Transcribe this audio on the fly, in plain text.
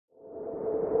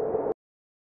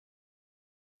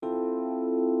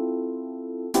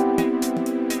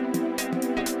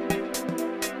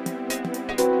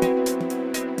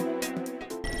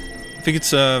I think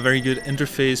it's a very good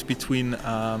interface between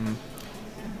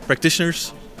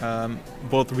practitioners,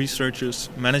 both researchers,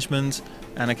 management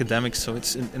and academics, so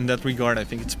it's in that regard I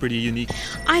think it's pretty unique.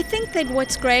 I think that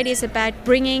what's great is about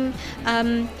bringing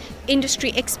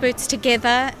industry experts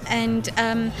together and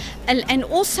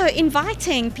also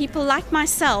inviting people like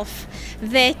myself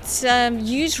that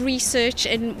use research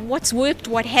and what's worked,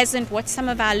 what hasn't, what some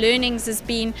of our learnings has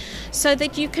been, so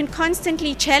that you can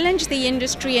constantly challenge the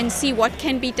industry and see what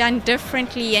can be done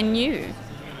differently and new.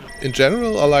 In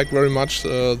general, I like very much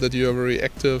that you are very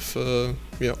active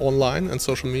online and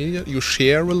social media. You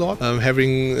share a lot.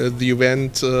 Having the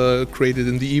event created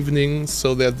in the evening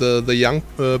so that the young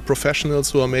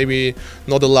professionals who are maybe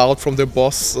not allowed from their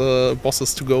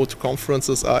bosses to go to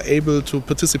conferences are able to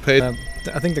participate.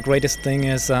 I think the greatest thing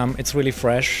is it's really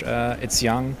fresh, it's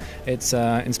young, it's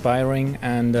inspiring,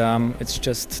 and it's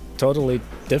just totally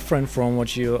different from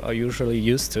what you are usually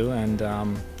used to, and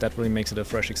that really makes it a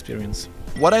fresh experience.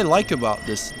 What I like about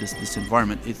this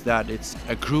environment is that it's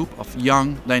a group of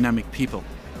young, dynamic people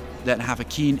that have a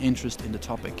keen interest in the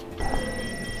topic.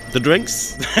 The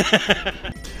drinks?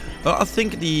 Well, I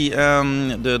think the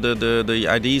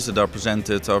ideas that are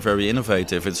presented are very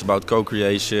innovative. It's about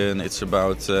co-creation, it's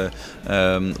about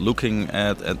looking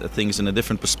at things in a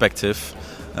different perspective.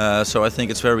 So I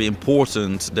think it's very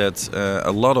important that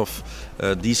a lot of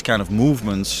these kind of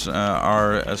movements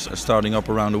are starting up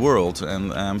around the world,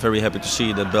 and I'm very happy to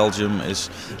see that Belgium is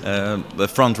the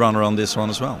front runner on this one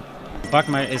as well.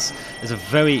 BAQMaR is a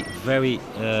very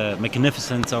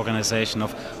magnificent organization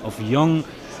of young,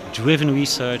 driven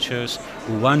researchers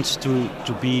who want to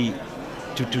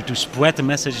spread the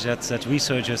message that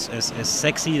research is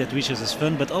sexy, that research is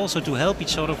fun, but also to help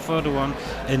each other further on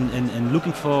in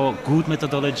looking for good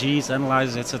methodologies,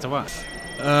 analyses, etc.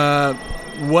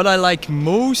 What I like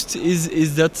most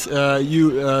is that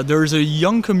there's a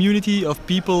young community of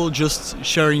people just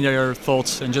sharing their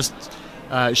thoughts and just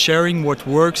sharing what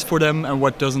works for them and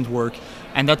what doesn't work.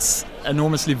 And that's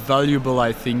enormously valuable,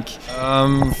 I think.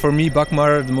 For me,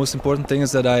 BAQMaR, the most important thing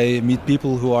is that I meet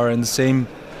people who are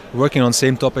working on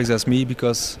same topics as me,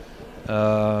 because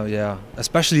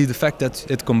especially the fact that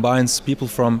it combines people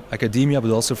from academia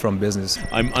but also from business.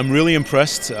 I'm really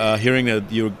impressed hearing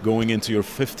that you're going into your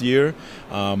 5th year.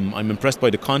 I'm impressed by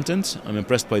the content, I'm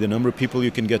impressed by the number of people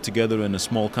you can get together in a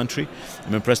small country.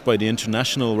 I'm impressed by the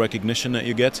international recognition that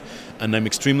you get, and I'm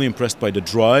extremely impressed by the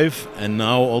drive and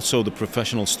now also the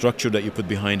professional structure that you put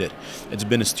behind it. It's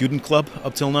been a student club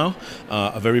up till now,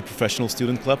 a very professional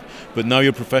student club, but now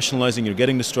you're professionalizing, you're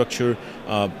getting the structure,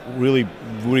 really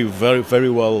very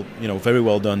well, very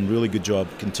well done, really good job.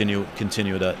 Continue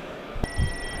that.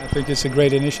 I think it's a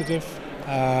great initiative.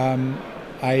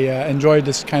 I enjoy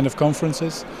this kind of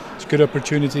conferences. It's a good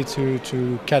opportunity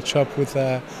to catch up with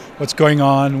what's going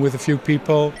on with a few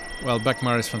people. Well,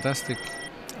 BAQMaR is fantastic.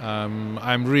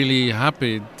 I'm really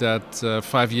happy that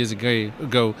 5 years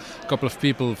ago a couple of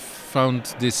people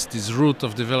found this route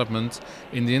of development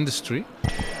in the industry.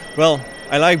 Well,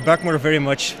 I like BAQMaR very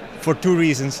much for 2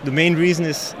 reasons. The main reason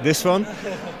is this one.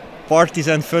 Parties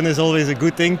and fun is always a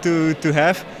good thing to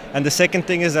have. And the second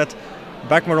thing is that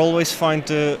BAQMaR always finds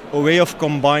a way of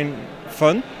combine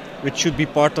fun, which should be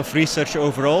part of research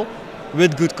overall,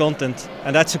 with good content.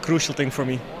 And that's a crucial thing for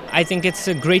me. I think it's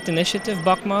a great initiative,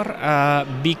 BAQMaR,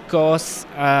 because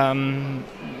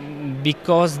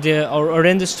our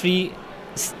industry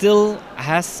still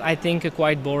has, I think, a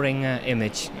quite boring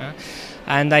image.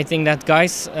 And I think that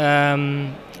guys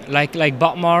like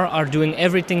BAQMaR are doing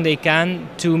everything they can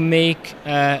to make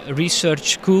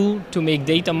research cool, to make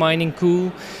data mining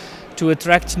cool, to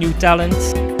attract new talent.